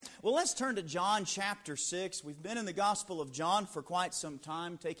Well, let's turn to John chapter 6. We've been in the Gospel of John for quite some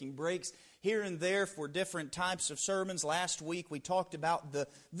time, taking breaks here and there for different types of sermons. Last week we talked about the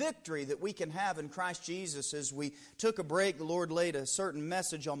victory that we can have in Christ Jesus. As we took a break, the Lord laid a certain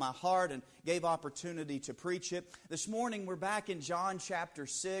message on my heart and gave opportunity to preach it. This morning we're back in John chapter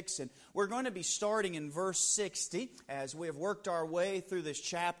 6, and we're going to be starting in verse 60 as we have worked our way through this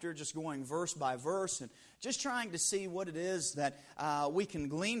chapter, just going verse by verse and just trying to see what it is that we can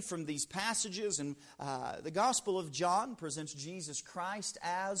glean from these passages. And the Gospel of John presents Jesus Christ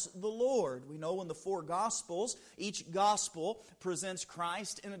as the Lord. We know in the four Gospels, each Gospel presents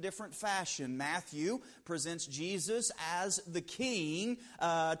Christ in a different fashion. Matthew presents Jesus as the King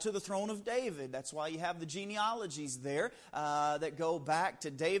to the throne of David. That's why you have the genealogies there that go back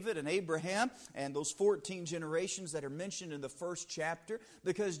to David and Abraham and those 14 generations that are mentioned in the first chapter,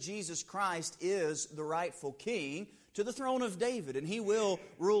 because Jesus Christ is the rightful King to the throne of David, and He will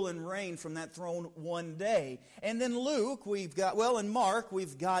rule and reign from that throne one day. And then in Mark,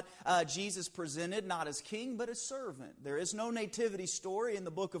 we've got Jesus presented not as king, but as servant. There is no nativity story in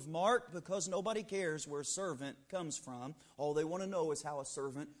the book of Mark because nobody cares where a servant comes from. All they want to know is how a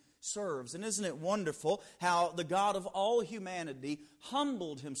servant serves. And isn't it wonderful how the God of all humanity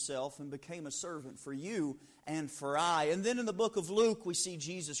humbled Himself and became a servant for you and for I. And then in the book of Luke, we see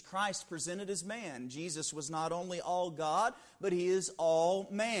Jesus Christ presented as man. Jesus was not only all God, but He is all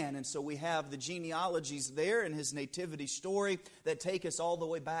man. And so we have the genealogies there in His nativity story that take us all the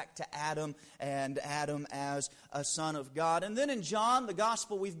way back to Adam, and Adam as a son of God. And then in John, the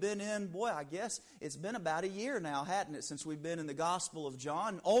gospel we've been in, I guess it's been about a year now, hadn't it, since we've been in the Gospel of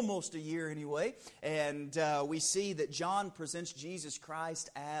John? Almost a year anyway. And we see that John presents Jesus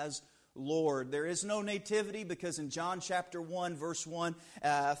Christ as Lord. There is no nativity because in John chapter 1, verse 1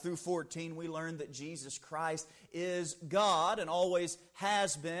 through 14, we learn that Jesus Christ is God and always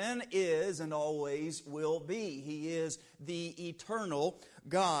has been, is, and always will be. He is the eternal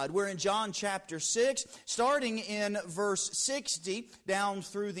God. We're in John chapter 6, starting in verse 60 down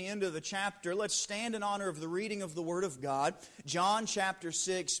through the end of the chapter. Let's stand in honor of the reading of the Word of God. John chapter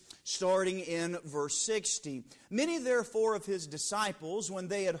 6, starting in verse 60. Many therefore of His disciples, when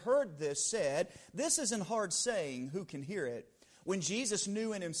they had heard this, said, "This is an hard saying, who can hear it?" When Jesus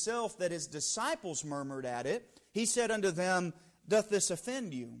knew in Himself that His disciples murmured at it, He said unto them, "Doth this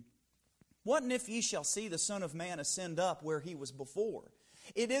offend you? What if ye shall see the Son of Man ascend up where He was before?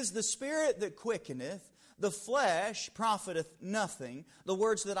 It is the Spirit that quickeneth, the flesh profiteth nothing. The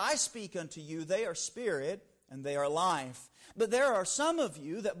words that I speak unto you, they are spirit, and they are life. But there are some of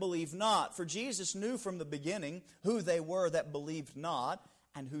you that believe not. For Jesus knew from the beginning who they were that believed not,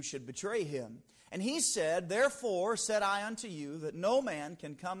 and who should betray Him. And He said, Therefore said I unto you, that no man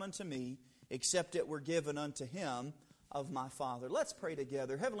can come unto me, except it were given unto him of my Father. Let's pray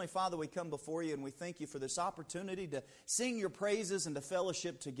together. Heavenly Father, we come before You and we thank You for this opportunity to sing Your praises and to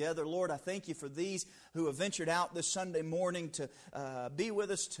fellowship together. Lord, I thank You for these who have ventured out this Sunday morning to be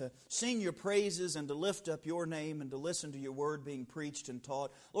with us, to sing Your praises and to lift up Your name and to listen to Your word being preached and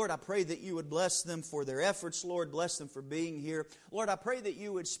taught. Lord, I pray that You would bless them for their efforts. Lord, bless them for being here. Lord, I pray that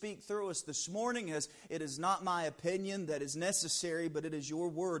You would speak through us this morning, as it is not my opinion that is necessary, but it is Your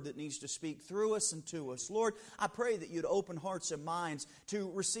word that needs to speak through us and to us. Lord, I pray that You'd open hearts and minds to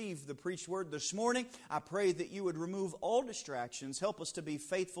receive the preached word this morning. I pray that You would remove all distractions. Help us to be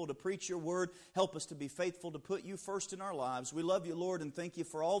faithful to preach Your word. Help us to be faithful to put You first in our lives. We love You, Lord, and thank You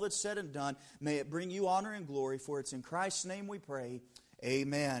for all that's said and done. May it bring You honor and glory, for it's in Christ's name we pray.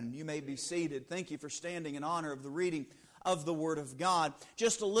 Amen. You may be seated. Thank you for standing in honor of the reading of the Word of God.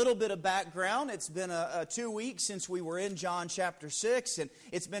 Just a little bit of background. It's been 2 weeks since we were in John chapter 6, and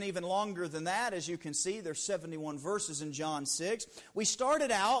it's been even longer than that. As you can see, there's 71 verses in John 6. We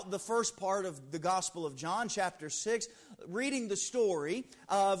started out the first part of the Gospel of John chapter 6 reading the story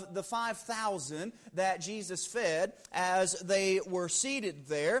of the 5,000 that Jesus fed as they were seated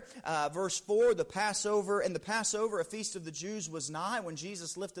there. Verse 4, the Passover, a feast of the Jews was nigh, when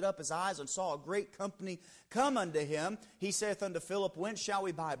Jesus lifted up His eyes and saw a great company come unto Him. He saith unto Philip, Whence shall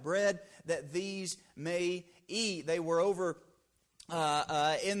we buy bread that these may eat? They were over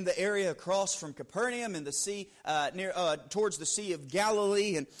in the area across from Capernaum in the sea, towards the Sea of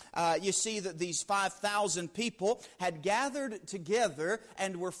Galilee. And you see that these 5,000 people had gathered together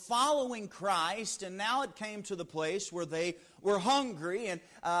and were following Christ. And now it came to the place where they were hungry. And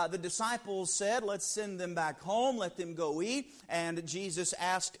the disciples said, let's send them back home, let them go eat. And Jesus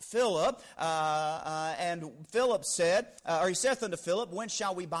asked Philip, and Philip said, he saith unto Philip, Whence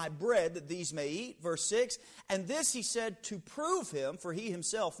shall we buy bread that these may eat? Verse 6, And this he said to prove him, for he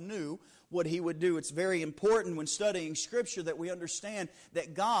himself knew what He would do. It's very important when studying Scripture that we understand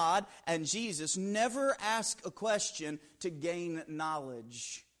that God and Jesus never ask a question to gain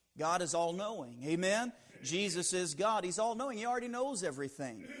knowledge. God is all-knowing. Amen? Jesus is God. He's all-knowing. He already knows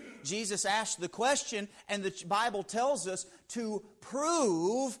everything. Jesus asked the question, and the Bible tells us to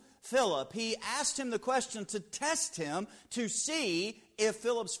prove Philip. He asked him the question to test him, to see if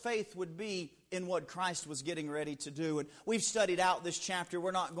Philip's faith would be in what Christ was getting ready to do. And we've studied out this chapter.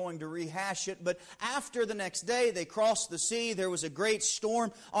 We're not going to rehash it. But after the next day, they crossed the sea. There was a great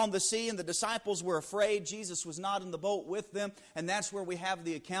storm on the sea, and the disciples were afraid. Jesus was not in the boat with them. And that's where we have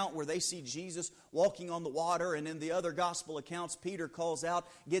the account where they see Jesus walking on the water. And in the other gospel accounts, Peter calls out,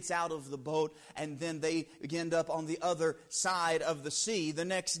 gets out of the boat, and then they end up on the other side of the sea. The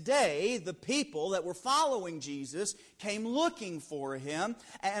next day, the people that were following Jesus came looking for Him,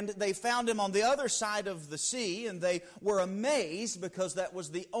 and they found Him on the other side of the sea, and they were amazed because that was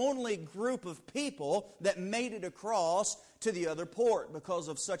the only group of people that made it across to the other port because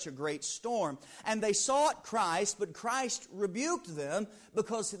of such a great storm. And they sought Christ, but Christ rebuked them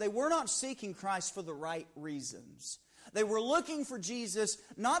because they were not seeking Christ for the right reasons. They were looking for Jesus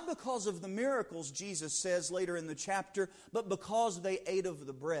not because of the miracles, Jesus says later in the chapter, but because they ate of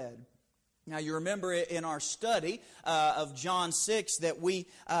the bread. Now, you remember in our study of John 6 that we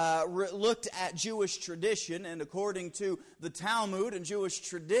looked at Jewish tradition, and according to the Talmud and Jewish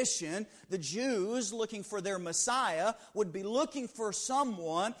tradition, the Jews, looking for their Messiah, would be looking for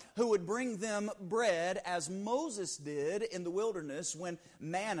someone who would bring them bread, as Moses did in the wilderness when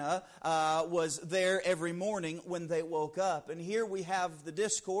manna was there every morning when they woke up. And here we have the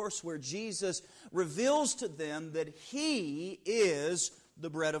discourse where Jesus reveals to them that He is the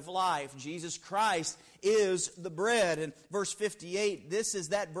bread of life. Jesus Christ is the bread. In verse 58, this is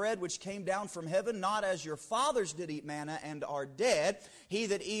that bread which came down from heaven, not as your fathers did eat manna and are dead. He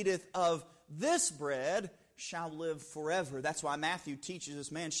that eateth of this bread shall live forever. That's why Matthew teaches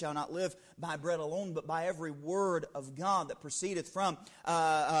us, man shall not live by bread alone, but by every word of God that proceedeth from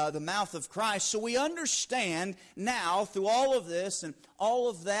the mouth of Christ. So we understand now through all of this and all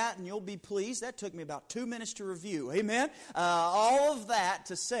of that, and you'll be pleased, that took me about 2 minutes to review. Amen? All of that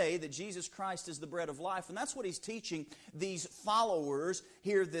to say that Jesus Christ is the bread of life, and that's what He's teaching these followers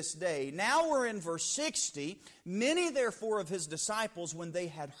here this day. Now we're in verse 60. Many therefore of His disciples, when they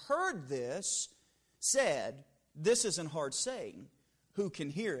had heard this, said, this is an hard saying. Who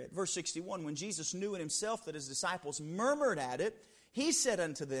can hear it? Verse 61, when Jesus knew in Himself that His disciples murmured at it, He said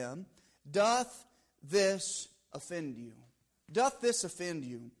unto them, doth this offend you? Doth this offend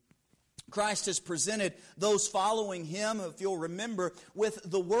you? Christ has presented those following Him, if you'll remember, with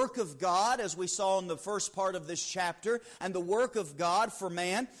the work of God, as we saw in the first part of this chapter. And the work of God for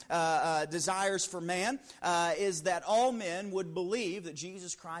man, desires for man, is that all men would believe that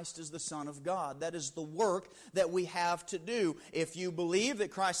Jesus Christ is the Son of God. That is the work that we have to do. If you believe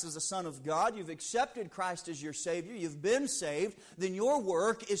that Christ is the Son of God, you've accepted Christ as your Savior, you've been saved, then your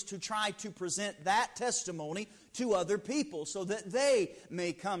work is to try to present that testimony to other people so that they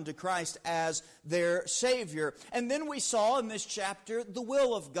may come to Christ as their Savior. And then we saw in this chapter the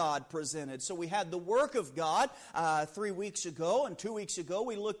will of God presented. So we had the work of God 3 weeks ago, and 2 weeks ago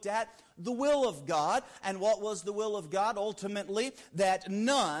we looked at the will of God. And what was the will of God? Ultimately, that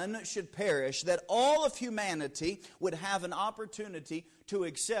none should perish, that all of humanity would have an opportunity to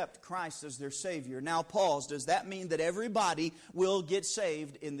accept Christ as their Savior. Now pause. Does that mean that everybody will get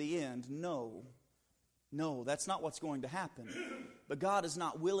saved in the end? No. No, that's not what's going to happen. But God is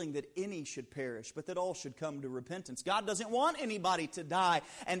not willing that any should perish, but that all should come to repentance. God doesn't want anybody to die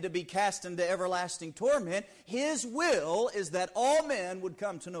and to be cast into everlasting torment. His will is that all men would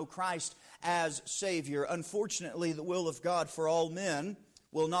come to know Christ as Savior. Unfortunately, the will of God for all men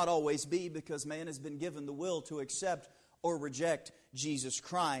will not always be, because man has been given the will to accept or reject Jesus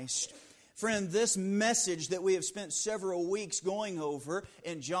Christ. Friend, this message that we have spent several weeks going over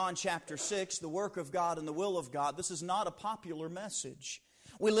in John chapter 6, the work of God and the will of God, this is not a popular message.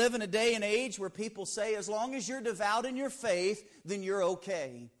 We live in a day and age where people say, as long as you're devout in your faith, then you're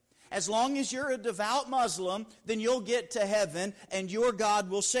okay. As long as you're a devout Muslim, then you'll get to heaven and your God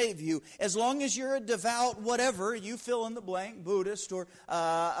will save you. As long as you're a devout whatever, you fill in the blank, Buddhist or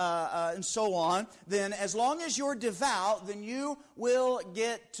and so on, then as long as you're devout, then you will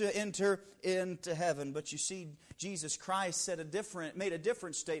get to enter into heaven. But you see, Jesus Christ made a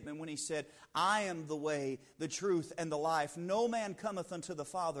different statement when He said, I am the way, the truth, and the life. No man cometh unto the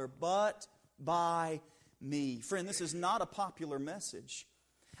Father but by me. Friend, this is not a popular message.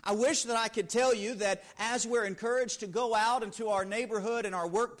 I wish that I could tell you that as we're encouraged to go out into our neighborhood and our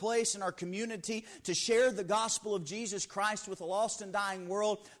workplace and our community to share the gospel of Jesus Christ with a lost and dying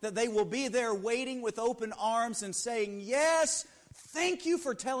world, that they will be there waiting with open arms and saying, yes, thank you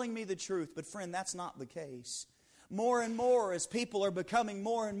for telling me the truth. But friend, that's not the case. More and more, as people are becoming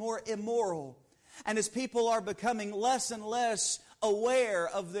more and more immoral, and as people are becoming less and less aware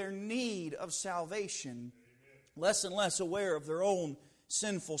of their need of salvation, less and less aware of their own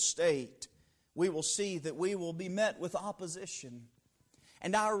sinful state, we will see that we will be met with opposition.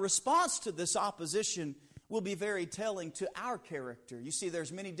 And our response to this opposition will be very telling to our character. You see,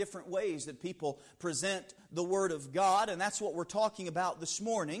 there's many different ways that people present the Word of God, and that's what we're talking about this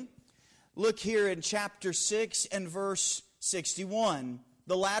morning. Look here in chapter 6 and verse 61.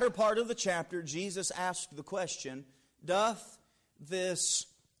 The latter part of the chapter, Jesus asked the question, doth this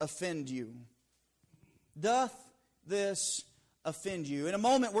offend you? Doth this offend you? In a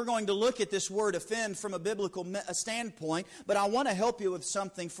moment, we're going to look at this word offend from a biblical standpoint, but I want to help you with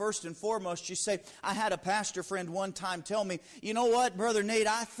something first and foremost. You say, I had a pastor friend one time tell me, you know what, Brother Nate,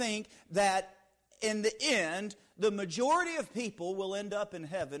 I think that in the end, the majority of people will end up in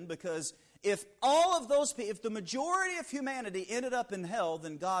heaven, because if the majority of humanity ended up in hell,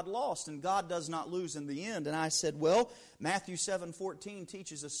 then God lost, and God does not lose in the end. And I said, well, Matthew 7:14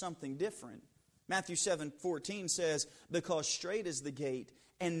 teaches us something different. Matthew 7:14 says, because straight is the gate,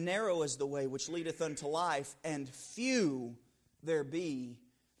 and narrow is the way which leadeth unto life, and few there be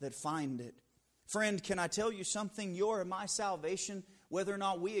that find it. Friend, can I tell you something? Your and my salvation, whether or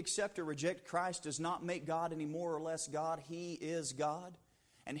not we accept or reject Christ, does not make God any more or less God. He is God.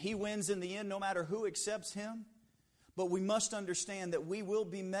 And He wins in the end no matter who accepts Him. But we must understand that we will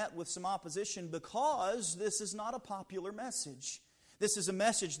be met with some opposition, because this is not a popular message. This is a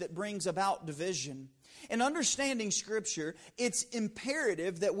message that brings about division. In understanding Scripture, it's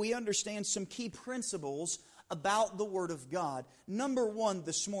imperative that we understand some key principles about the Word of God. Number one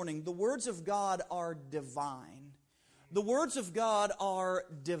this morning, the words of God are divine. The words of God are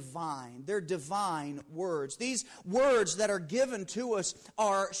divine. They're divine words. These words that are given to us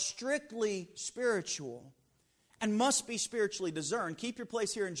are strictly spiritual and must be spiritually discerned. Keep your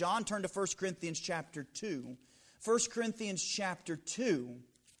place here in John. Turn to 1 Corinthians chapter 2. 1 Corinthians chapter 2.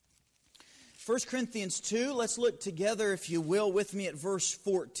 1 Corinthians 2, let's look together, if you will, with me at verse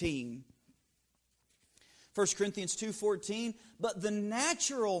 14. 1 Corinthians 2:14, but the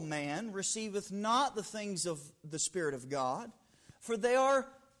natural man receiveth not the things of the Spirit of God, for they are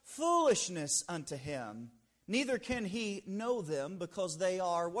foolishness unto him. Neither can he know them, because they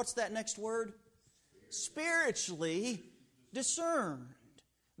are, what's that next word? Spiritually discerned.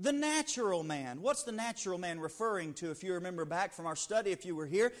 The natural man. What's the natural man referring to? If you remember back from our study, if you were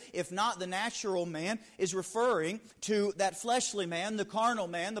here, if not, the natural man is referring to that fleshly man, the carnal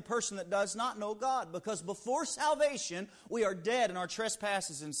man, the person that does not know God. Because before salvation, we are dead in our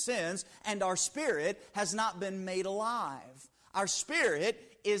trespasses and sins, and our spirit has not been made alive. Our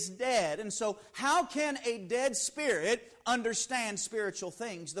spirit is dead. And so how can a dead spirit understand spiritual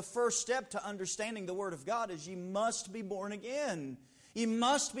things? The first step to understanding the Word of God is you must be born again. You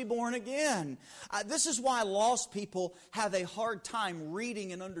must be born again. This is why lost people have a hard time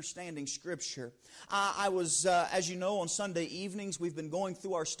reading and understanding Scripture. I was, as you know, on Sunday evenings, we've been going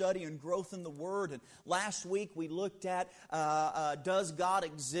through our study and growth in the Word. And last week we looked at, does God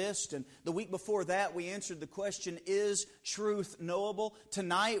exist? And the week before that we answered the question, is truth knowable?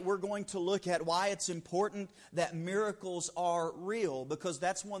 Tonight we're going to look at why it's important that miracles are real. Because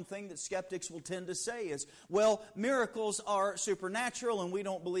that's one thing that skeptics will tend to say is, well, miracles are supernatural, and we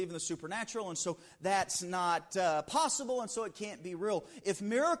don't believe in the supernatural, and so that's not possible, and so it can't be real. If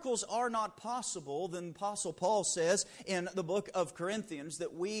miracles are not possible, then Apostle Paul says in the book of Corinthians that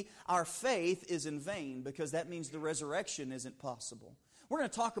our faith is in vain, because that means the resurrection isn't possible. We're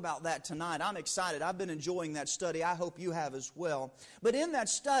going to talk about that tonight. I'm excited. I've been enjoying that study. I hope you have as well. But in that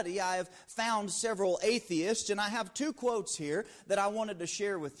study, I have found several atheists, and I have two quotes here that I wanted to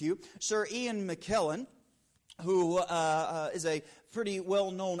share with you. Sir Ian McKellen, who is a pretty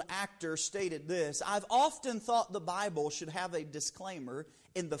well-known actor, stated this: I've often thought the Bible should have a disclaimer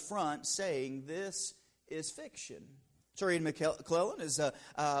in the front saying this is fiction. Sir Ian McKellen is a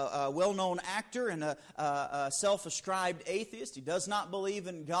well-known actor and a self-ascribed atheist. He does not believe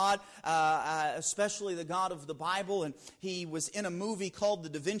in God, especially the God of the Bible. And he was in a movie called The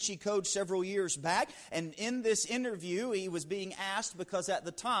Da Vinci Code several years back. And in this interview, he was being asked, because at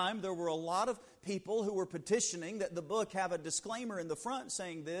the time there were a lot of people who were petitioning that the book have a disclaimer in the front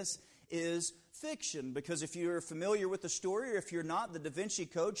saying this is fiction. Because if you're familiar with the story, or if you're not, the Da Vinci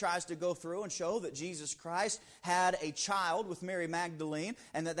Code tries to go through and show that Jesus Christ had a child with Mary Magdalene,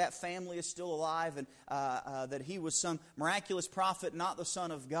 and that family is still alive, and that he was some miraculous prophet, not the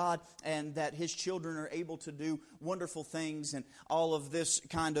Son of God, and that his children are able to do wonderful things, and all of this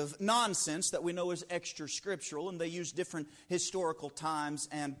kind of nonsense that we know is extra scriptural, and they use different historical times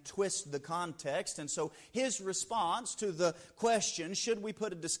and twist the context. And so his response to the question, should we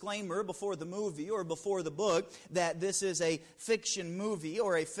put a disclaimer before the movie or before the book that this is a fiction movie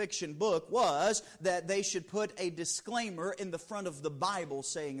or a fiction book, was that they should put a disclaimer in the front of the Bible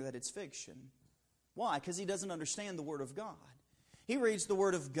saying that it's fiction. Why? Because he doesn't understand the Word of God. He reads the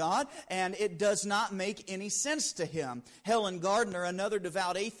Word of God, and it does not make any sense to him. Helen Gardner, another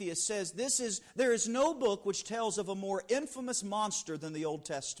devout atheist, says, there is no book which tells of a more infamous monster than the Old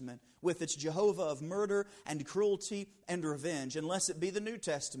Testament, with its Jehovah of murder and cruelty and revenge, unless it be the New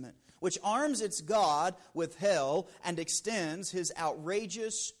Testament, which arms its God with hell and extends his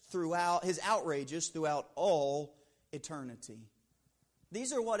outrages throughout all eternity.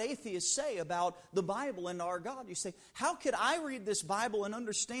 These are what atheists say about the Bible and our God. You say, how could I read this Bible and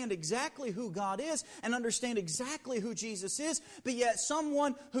understand exactly who God is and understand exactly who Jesus is, but yet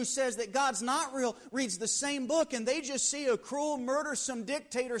someone who says that God's not real reads the same book and they just see a cruel, murdersome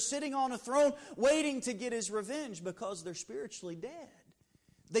dictator sitting on a throne waiting to get his revenge because they're spiritually dead.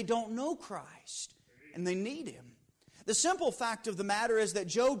 They don't know Christ and they need Him. The simple fact of the matter is that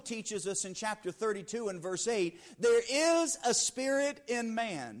Job teaches us in chapter 32 and verse 8, there is a spirit in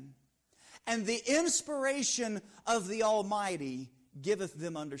man, and the inspiration of the Almighty giveth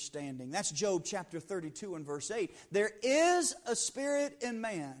them understanding. That's Job chapter 32 and verse 8. There is a spirit in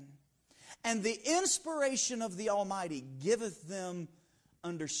man, and the inspiration of the Almighty giveth them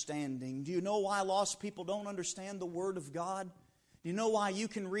understanding. Do you know why lost people don't understand the Word of God? Do you know why you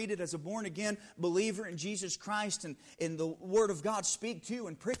can read it as a born-again believer in Jesus Christ and the Word of God speak to you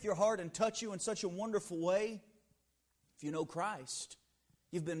and prick your heart and touch you in such a wonderful way? If you know Christ,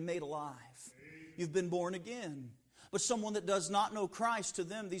 you've been made alive. You've been born again. But someone that does not know Christ, to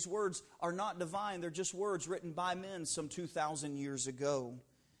them these words are not divine. They're just words written by men some 2,000 years ago.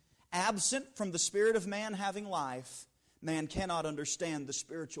 Absent from the spirit of man having life, man cannot understand the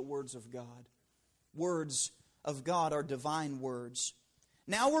spiritual words of God. Words of God are divine words.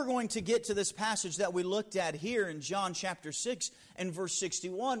 Now we're going to get to this passage that we looked at here in John chapter 6 and verse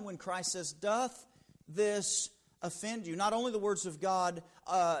 61 when Christ says, doth this offend you? Not only the words of God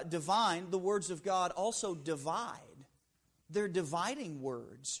divine, the words of God also divide. They're dividing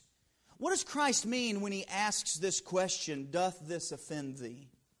words. What does Christ mean when He asks this question, doth this offend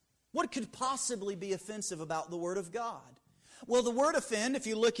thee? What could possibly be offensive about the Word of God? Well, the word offend, if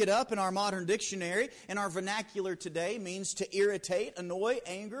you look it up in our modern dictionary, in our vernacular today, means to irritate, annoy,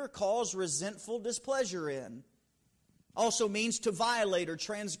 anger, cause resentful displeasure in. Also means to violate or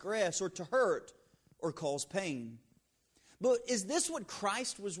transgress or to hurt or cause pain. But is this what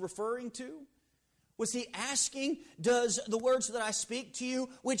Christ was referring to? Was He asking, does the words that I speak to you,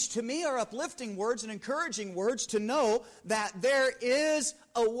 which to me are uplifting words and encouraging words, to know that there is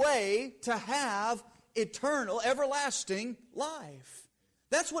a way to have eternal, everlasting life?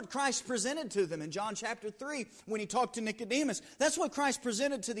 That's what Christ presented to them in John chapter 3 when He talked to Nicodemus. That's what Christ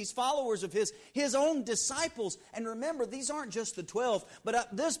presented to these followers of His own disciples. And remember, these aren't just the 12, but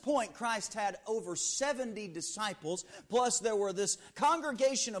at this point Christ had over 70 disciples, plus there were this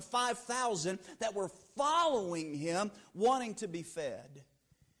congregation of 5,000 that were following Him, wanting to be fed.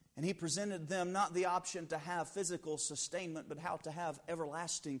 And He presented them not the option to have physical sustainment, but how to have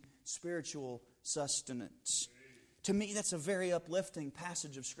everlasting spiritual sustenance. To me, that's a very uplifting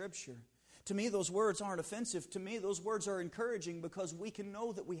passage of Scripture. To me, those words aren't offensive. To me, those words are encouraging because we can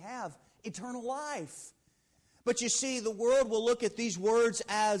know that we have eternal life. But you see, the world will look at these words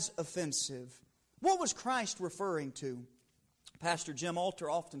as offensive. What was Christ referring to? Pastor Jim Alter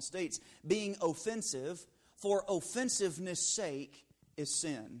often states, being offensive for offensiveness' sake is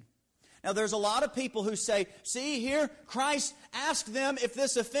sin. Now, there's a lot of people who say, see here, Christ asked them if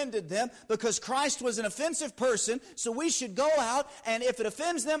this offended them because Christ was an offensive person, so we should go out, and if it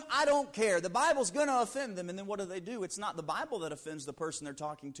offends them, I don't care. The Bible's going to offend them. And then what do? It's not the Bible that offends the person they're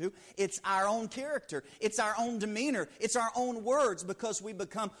talking to. It's our own character. It's our own demeanor. It's our own words, because we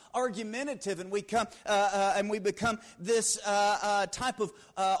become argumentative and we become this type of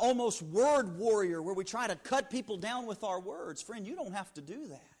almost word warrior where we try to cut people down with our words. Friend, you don't have to do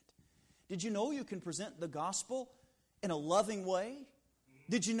that. Did you know you can present the gospel in a loving way?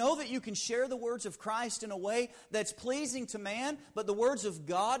 Did you know that you can share the words of Christ in a way that's pleasing to man, but the words of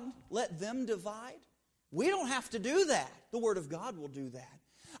God, let them divide? We don't have to do that. The Word of God will do that.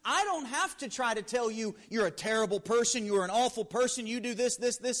 I don't have to try to tell you you're a terrible person, you're an awful person, you do this,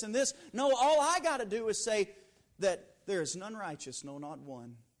 this, this, and this. No, all I got to do is say that there is none righteous, no, not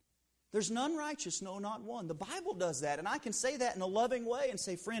one. There's none righteous, no, not one. The Bible does that, and I can say that in a loving way and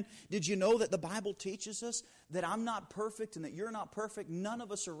say, friend, did you know that the Bible teaches us that I'm not perfect and that you're not perfect? None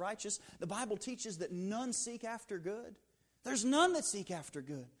of us are righteous. The Bible teaches that none seek after good. There's none that seek after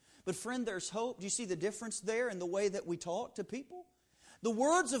good. But friend, there's hope. Do you see the difference there in the way that we talk to people? The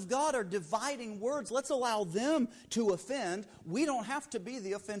words of God are dividing words. Let's allow them to offend. We don't have to be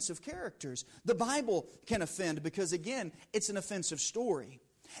the offensive characters. The Bible can offend because, again, it's an offensive story.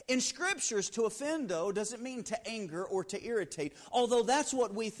 In Scriptures, to offend, though, doesn't mean to anger or to irritate, although that's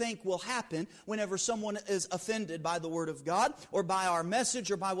what we think will happen whenever someone is offended by the Word of God or by our message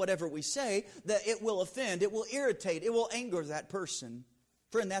or by whatever we say, that it will offend, it will irritate, it will anger that person.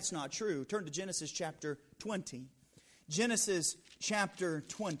 Friend, that's not true. Turn to Genesis chapter 20. Genesis chapter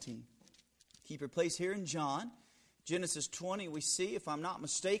 20. Keep your place here in John. Genesis 20, we see, if I'm not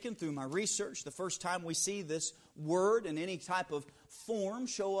mistaken, through my research, the first time we see this word in any type of form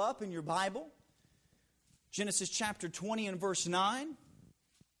show up in your Bible. Genesis chapter 20 and verse 9.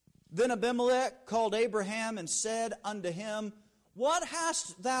 Then Abimelech called Abraham and said unto him, What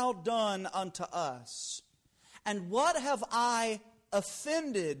hast thou done unto us? And what have I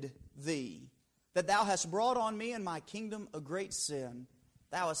offended thee, that thou hast brought on me and my kingdom a great sin?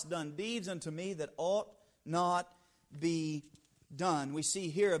 Thou hast done deeds unto me that ought not be done. We see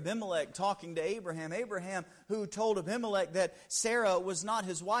here Abimelech talking to Abraham. Abraham, who told Abimelech that Sarah was not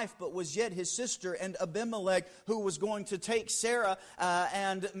his wife, but was yet his sister. And Abimelech, who was going to take Sarah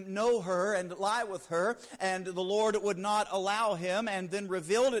and know her and lie with her. And the Lord would not allow him, and then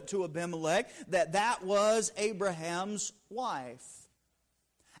revealed it to Abimelech that that was Abraham's wife.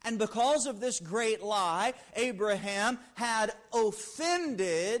 And because of this great lie, Abraham had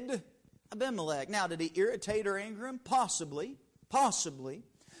offended Abimelech. Now, did he irritate or anger him? Possibly.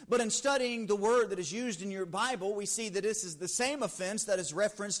 But in studying the word that is used in your Bible, we see that this is the same offense that is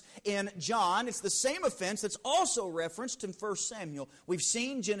referenced in John. It's the same offense that's also referenced in 1 Samuel. We've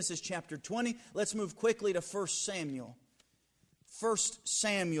seen Genesis chapter 20. Let's move quickly to 1 Samuel. 1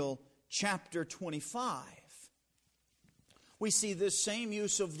 Samuel chapter 25. We see this same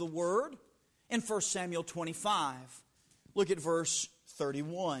use of the word in 1 Samuel 25. Look at verse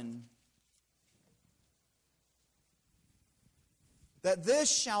 31. That this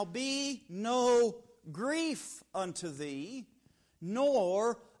shall be no grief unto thee,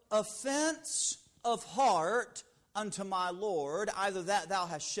 nor offense of heart unto my Lord, either that thou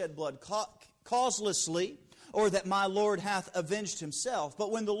hast shed blood causelessly, or that my Lord hath avenged himself.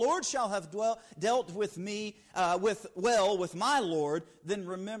 But when the Lord shall have dealt with me with my Lord, then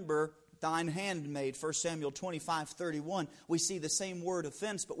remember thine handmaid. 1 Samuel 25:31. We see the same word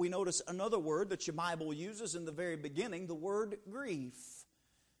offense, but we notice another word that your Bible uses in the very beginning, the word grief.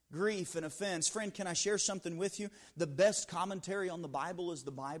 Grief and offense. Friend, can I share something with you? The best commentary on the Bible is the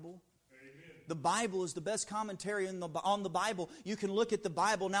Bible. The Bible is the best commentary on the Bible. You can look at the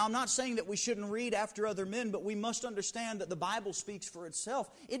Bible. Now, I'm not saying that we shouldn't read after other men, but we must understand that the Bible speaks for itself.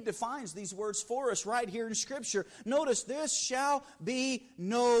 It defines these words for us right here in Scripture. Notice, this shall be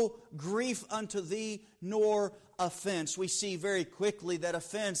no grief unto thee, nor offense. We see very quickly that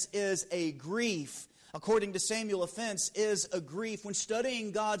offense is a grief. According to Samuel, offense is a grief. When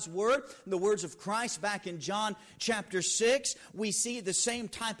studying God's Word, the words of Christ back in John chapter 6, we see the same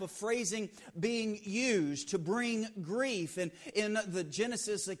type of phrasing being used to bring grief. And in the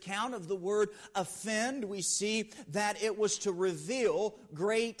Genesis account of the word offend, we see that it was to reveal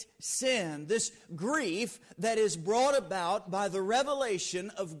great sin. This grief that is brought about by the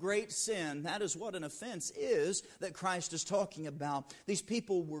revelation of great sin. That is what an offense is that Christ is talking about. These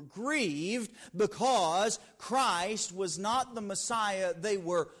people were grieved because Christ was not the Messiah they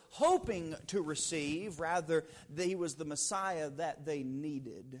were hoping to receive. Rather, He was the Messiah that they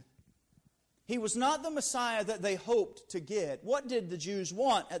needed. He was not the Messiah that they hoped to get. What did the Jews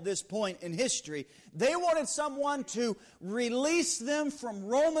want at this point in history? They wanted someone to release them from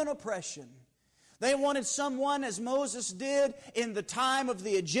Roman oppression. They wanted someone, as Moses did in the time of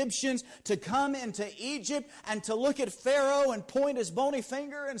the Egyptians, to come into Egypt and to look at Pharaoh and point his bony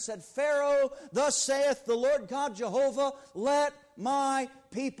finger and said, Pharaoh, thus saith the Lord God Jehovah, let my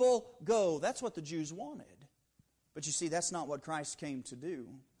people go. That's what the Jews wanted. But you see, that's not what Christ came to do.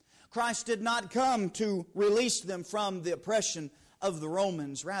 Christ did not come to release them from the oppression of the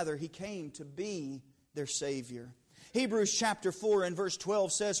Romans. Rather, He came to be their Savior. Hebrews chapter 4 and verse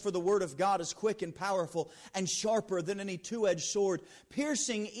 12 says, For the word of God is quick and powerful and sharper than any two-edged sword,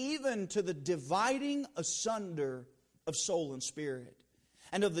 piercing even to the dividing asunder of soul and spirit,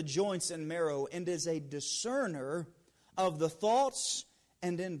 and of the joints and marrow, and is a discerner of the thoughts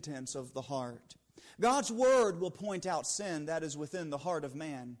and intents of the heart. God's Word will point out sin that is within the heart of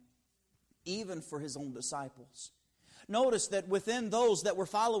man, even for His own disciples. Notice that within those that were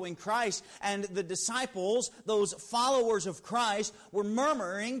following Christ and the disciples, those followers of Christ, were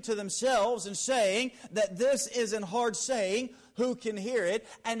murmuring to themselves and saying that this is an hard saying, who can hear it?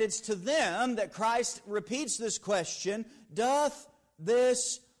 And it's to them that Christ repeats this question, doth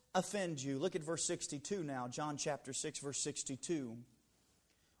this offend you? Look at verse 62 now, John chapter 6, verse 62.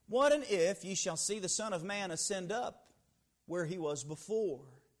 What and if ye shall see the Son of Man ascend up where He was before?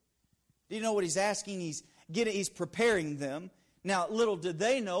 Do you know what He's asking? He's preparing them. Now, little did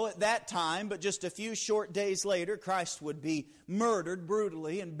they know at that time, but just a few short days later, Christ would be murdered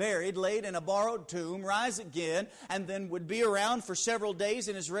brutally and buried, laid in a borrowed tomb, rise again, and then would be around for several days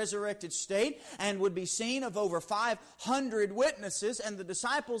in His resurrected state, and would be seen of over 500 witnesses, and the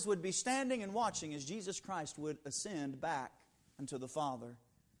disciples would be standing and watching as Jesus Christ would ascend back unto the Father.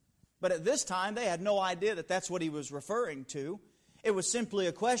 But at this time, they had no idea that that's what He was referring to. It was simply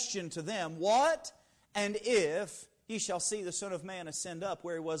a question to them, what and if ye shall see the Son of Man ascend up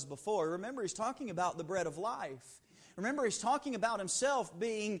where He was before? Remember, He's talking about the bread of life. Remember, He's talking about Himself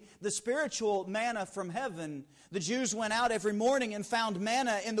being the spiritual manna from heaven. The Jews went out every morning and found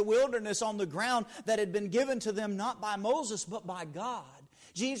manna in the wilderness on the ground that had been given to them not by Moses but by God.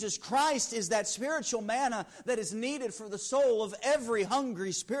 Jesus Christ is that spiritual manna that is needed for the soul of every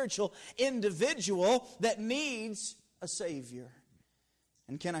hungry spiritual individual that needs a Savior.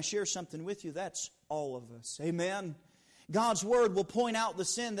 And can I share something with you? That's all of us. Amen. God's Word will point out the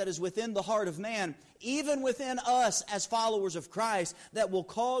sin that is within the heart of man, even within us as followers of Christ, that will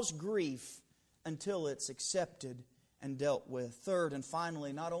cause grief until it's accepted and dealt with. Third and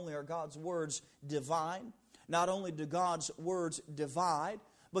finally, not only are God's words divine, not only do God's words divide,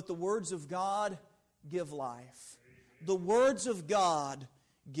 but the words of God give life. The words of God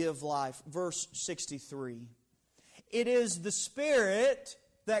give life. Verse 63. It is the Spirit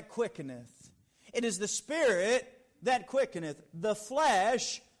that quickeneth. It is the Spirit that quickeneth. The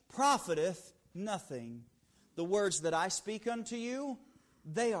flesh profiteth nothing. The words that I speak unto you,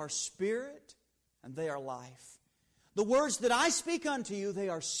 they are spirit and they are life. The words that I speak unto you, they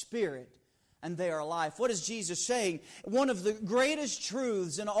are spirit and they are life. What is Jesus saying? One of the greatest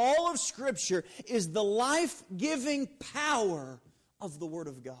truths in all of Scripture is the life-giving power of the Word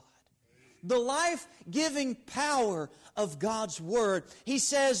of God. The life-giving power of God's Word. He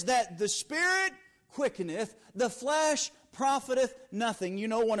says that the Spirit quickeneth, the flesh profiteth nothing. You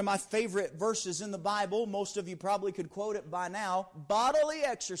know, one of my favorite verses in the Bible, most of you probably could quote it by now, bodily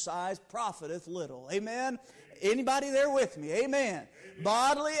exercise profiteth little. Amen? Anybody there with me? Amen.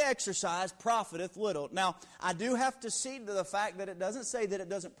 Bodily exercise profiteth little. Now, I do have to cede to the fact that it doesn't say that it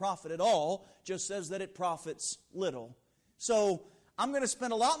doesn't profit at all, just says that it profits little. So, I'm going to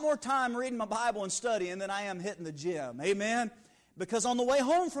spend a lot more time reading my Bible and studying than I am hitting the gym. Amen? Because on the way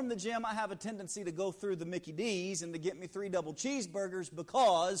home from the gym, I have a tendency to go through the Mickey D's and to get me 3 double cheeseburgers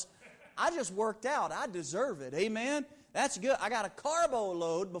because I just worked out. I deserve it. Amen? That's good. I got a carbo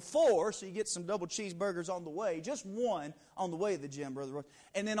load before, so you get some double cheeseburgers on the way. Just one on the way to the gym, Brother Roy.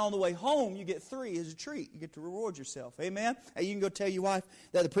 And then on the way home, you get 3 as a treat. You get to reward yourself. Amen? And you can go tell your wife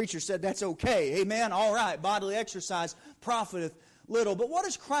that the preacher said that's okay. Amen? All right. Bodily exercise profiteth little. But what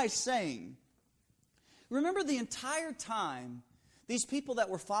is Christ saying? Remember, the entire time, these people that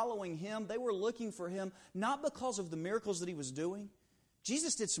were following Him, they were looking for Him not because of the miracles that He was doing.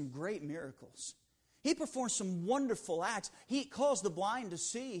 Jesus did some great miracles. He performed some wonderful acts. He caused the blind to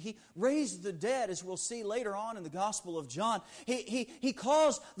see. He raised the dead, as we'll see later on in the Gospel of John. He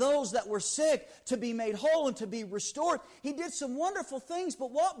caused those that were sick to be made whole and to be restored. He did some wonderful things,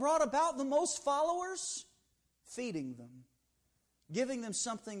 but what brought about the most followers? Feeding them. Giving them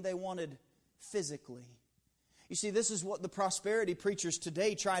something they wanted physically. You see, this is what the prosperity preachers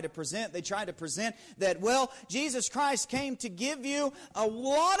today try to present. They try to present that, well, Jesus Christ came to give you a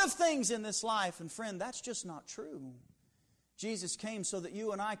lot of things in this life. And friend, that's just not true. Jesus came so that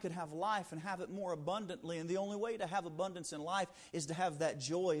you and I could have life and have it more abundantly. And the only way to have abundance in life is to have that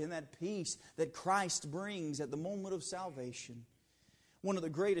joy and that peace that Christ brings at the moment of salvation. One of the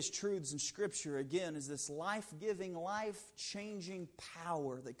greatest truths in Scripture, again, is this life-giving, life-changing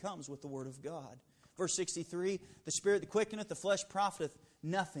power that comes with the Word of God. Verse 63, the Spirit that quickeneth, the flesh profiteth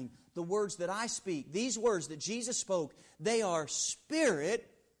nothing. The words that I speak, these words that Jesus spoke, they are spirit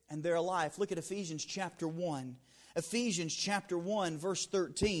and they're life. Look at Ephesians chapter 1. Ephesians chapter 1, verse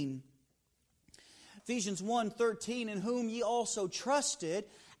 13. Ephesians 1:13, in whom ye also trusted,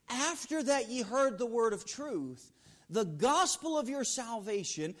 after that ye heard the word of truth, the gospel of your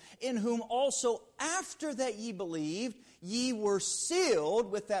salvation, in whom also after that ye believed, ye were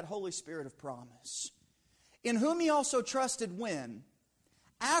sealed with that Holy Spirit of promise. In whom ye also trusted when?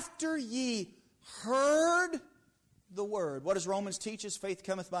 After ye heard the word. What does Romans teach us? Faith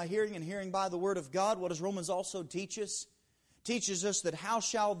cometh by hearing, and hearing by the word of God. What does Romans also teach us? Teaches us that how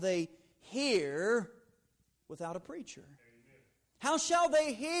shall they hear without a preacher? How shall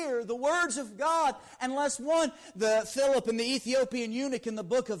they hear the words of God unless one, the Philip and the Ethiopian eunuch in the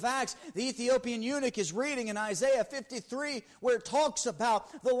book of Acts, the Ethiopian eunuch is reading in Isaiah 53 where it talks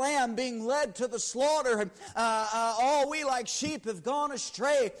about the lamb being led to the slaughter and all we like sheep have gone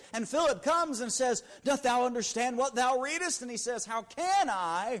astray. And Philip comes and says, doth thou understand what thou readest? And he says, how can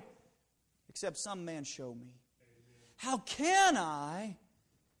I except some man show me? How can I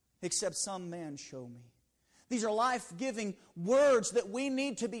except some man show me? These are life-giving words that we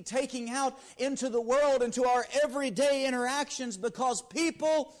need to be taking out into the world, into our everyday interactions, because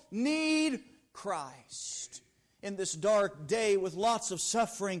people need Christ. In this dark day with lots of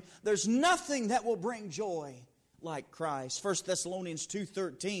suffering, there's nothing that will bring joy like Christ. 1 Thessalonians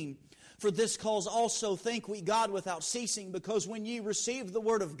 2:13, for this cause also thank we God without ceasing, because when ye received the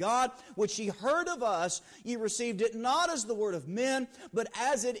word of God, which ye heard of us, ye received it not as the word of men, but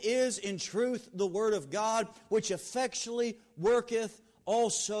as it is in truth the word of God, which effectually worketh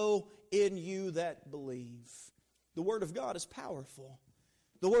also in you that believe. The word of God is powerful.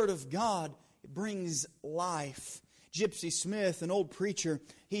 The word of God brings life. Gypsy Smith, an old preacher,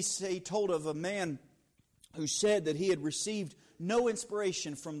 he told of a man who said that he had received no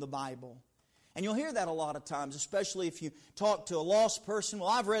inspiration from the Bible. And you'll hear that a lot of times, especially if you talk to a lost person. Well,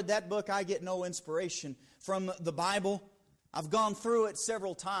 I've read that book, I get no inspiration from the Bible. I've gone through it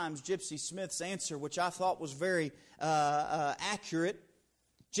several times, Gypsy Smith's answer, which I thought was very accurate.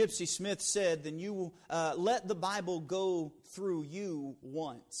 Gypsy Smith said, then you let the Bible go through you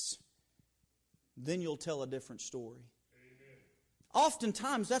once. Then you'll tell a different story.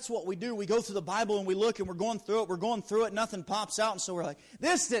 Oftentimes, that's what we do. We go through the Bible and we look and we're going through it, nothing pops out, and so we're like,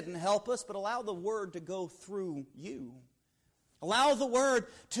 this didn't help us, but allow the Word to go through you. Allow the Word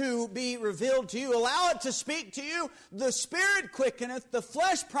to be revealed to you. Allow it to speak to you. The Spirit quickeneth, the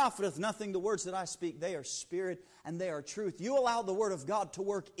flesh profiteth nothing. The words that I speak, they are Spirit and they are truth. You allow the Word of God to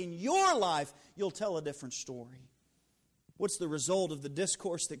work in your life, you'll tell a different story. What's the result of the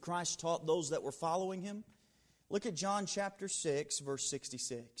discourse that Christ taught those that were following Him? Look at John chapter 6, verse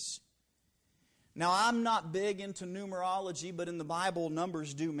 66. Now, I'm not big into numerology, but in the Bible,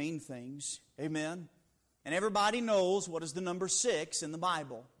 numbers do mean things. Amen? And everybody knows what is the number 6 in the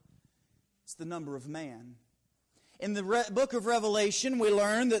Bible. It's the number of man. In the book of Revelation, we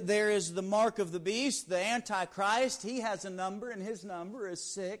learn that there is the mark of the beast, the Antichrist. He has a number, and his number is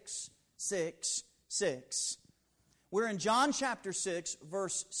 666. We're in John chapter 6,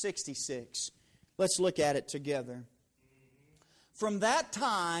 verse 66. Let's look at it together. From that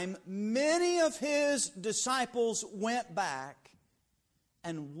time, many of His disciples went back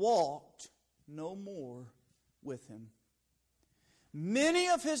and walked no more with Him. Many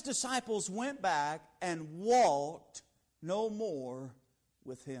of His disciples went back and walked no more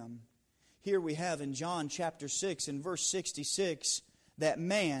with Him. Here we have in John chapter 6 and verse 66 that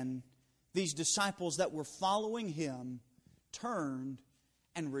man, these disciples that were following Him, turned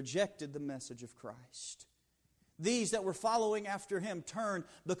and rejected the message of Christ. These that were following after Him turned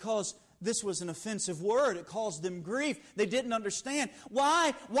because this was an offensive word. It caused them grief. They didn't understand.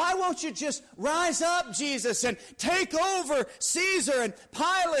 Why? Why won't you just rise up, Jesus, and take over Caesar and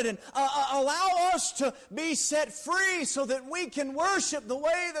Pilate and allow us to be set free so that we can worship the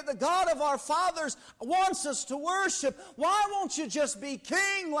way that the God of our fathers wants us to worship? Why won't you just be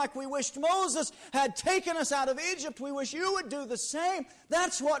king like we wished Moses had taken us out of Egypt? We wish you would do the same.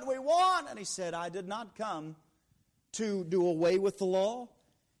 That's what we want. And He said, I did not come to do away with the law.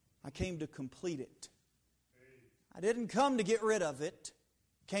 I came to complete it. I didn't come to get rid of it.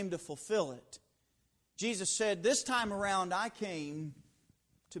 I came to fulfill it. Jesus said, this time around I came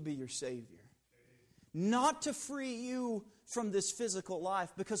to be your Savior. Not to free you from this physical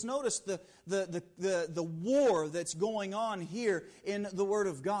life. Because notice the war that's going on here in the Word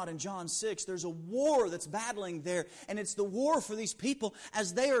of God in John 6. There's a war that's battling there. And it's the war for these people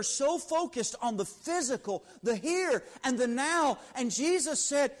as they are so focused on the physical, the here and the now. And Jesus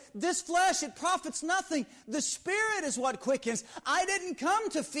said, this flesh, it profits nothing. The Spirit is what quickens. I didn't come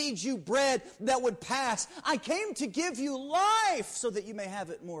to feed you bread that would pass. I came to give you life so that you may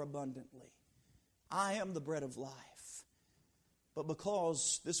have it more abundantly. I am the bread of life. But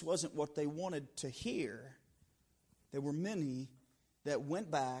because this wasn't what they wanted to hear, there were many that went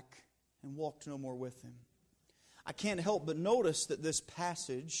back and walked no more with Him. I can't help but notice that this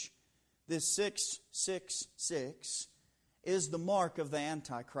passage, this 666, is the mark of the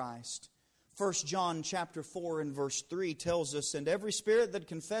Antichrist. 1 John chapter 4 and verse 3 tells us, "And every spirit that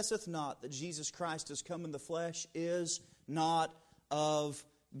confesseth not that Jesus Christ is come in the flesh is not of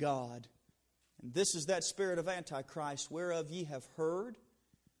God." And this is that spirit of Antichrist, whereof ye have heard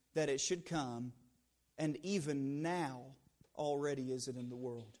that it should come, and even now already is it in the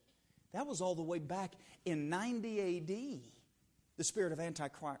world. That was all the way back in 90 A.D. The spirit of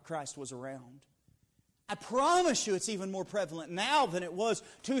Antichrist was around. I promise you it's even more prevalent now than it was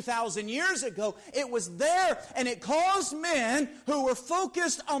 2,000 years ago. It was there, and it caused men who were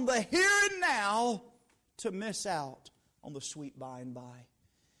focused on the here and now to miss out on the sweet by and by.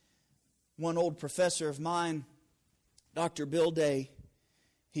 One old professor of mine, Dr. Bill Day,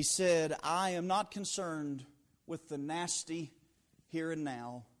 he said, "I am not concerned with the nasty here and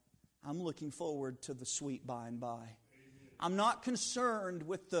now. I'm looking forward to the sweet by and by. I'm not concerned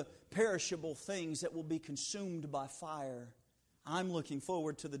with the perishable things that will be consumed by fire. I'm looking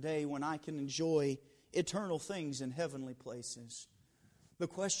forward to the day when I can enjoy eternal things in heavenly places." The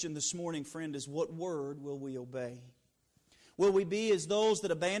question this morning, friend, is what word will we obey? Will we be as those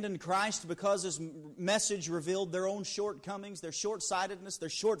that abandoned Christ because His message revealed their own shortcomings, their short-sightedness, their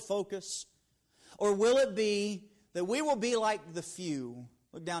short focus? Or will it be that we will be like the few?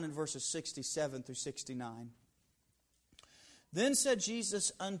 Look down in verses 67 through 69. "Then said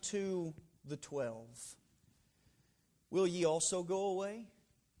Jesus unto the 12, Will ye also go away?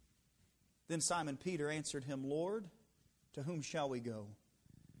 Then Simon Peter answered Him, Lord, to whom shall we go?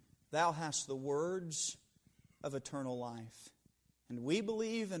 Thou hast the words of eternal life. And we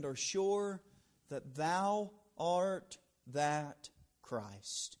believe and are sure that Thou art that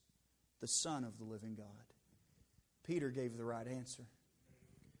Christ, the Son of the living God." Peter gave the right answer.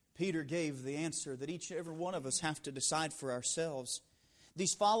 Peter gave the answer that each and every one of us have to decide for ourselves.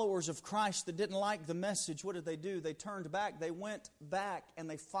 These followers of Christ that didn't like the message, what did they do? They turned back, they went back, and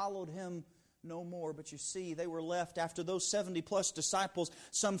they followed Him no more. But you see, they were left after those 70 plus disciples,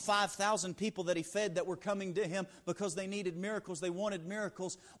 some 5,000 people that He fed that were coming to Him because they needed miracles, they wanted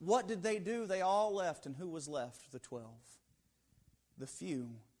miracles. What did they do? They all left. And who was left? The 12. The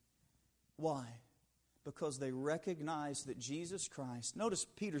few. Why? Because they recognized that Jesus Christ, notice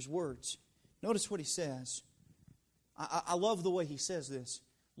Peter's words. Notice what he says. I love the way he says this.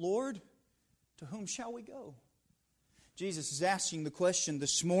 Lord, to whom shall we go? Jesus is asking the question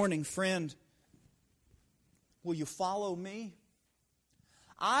this morning, friend, will you follow me?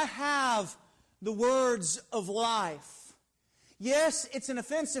 I have the words of life. Yes, it's an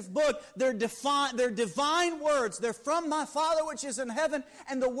offensive book. They're divine words. They're from my Father which is in heaven.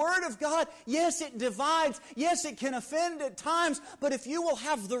 And the Word of God, yes, it divides. Yes, it can offend at times. But if you will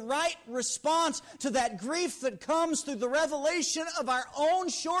have the right response to that grief that comes through the revelation of our own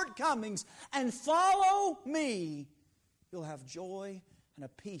shortcomings and follow me, you'll have joy and a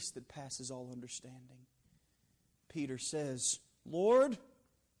peace that passes all understanding. Peter says, Lord,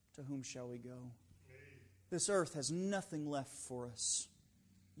 to whom shall we go? This earth has nothing left for us.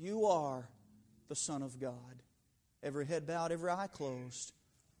 You are the Son of God. Every head bowed, every eye closed.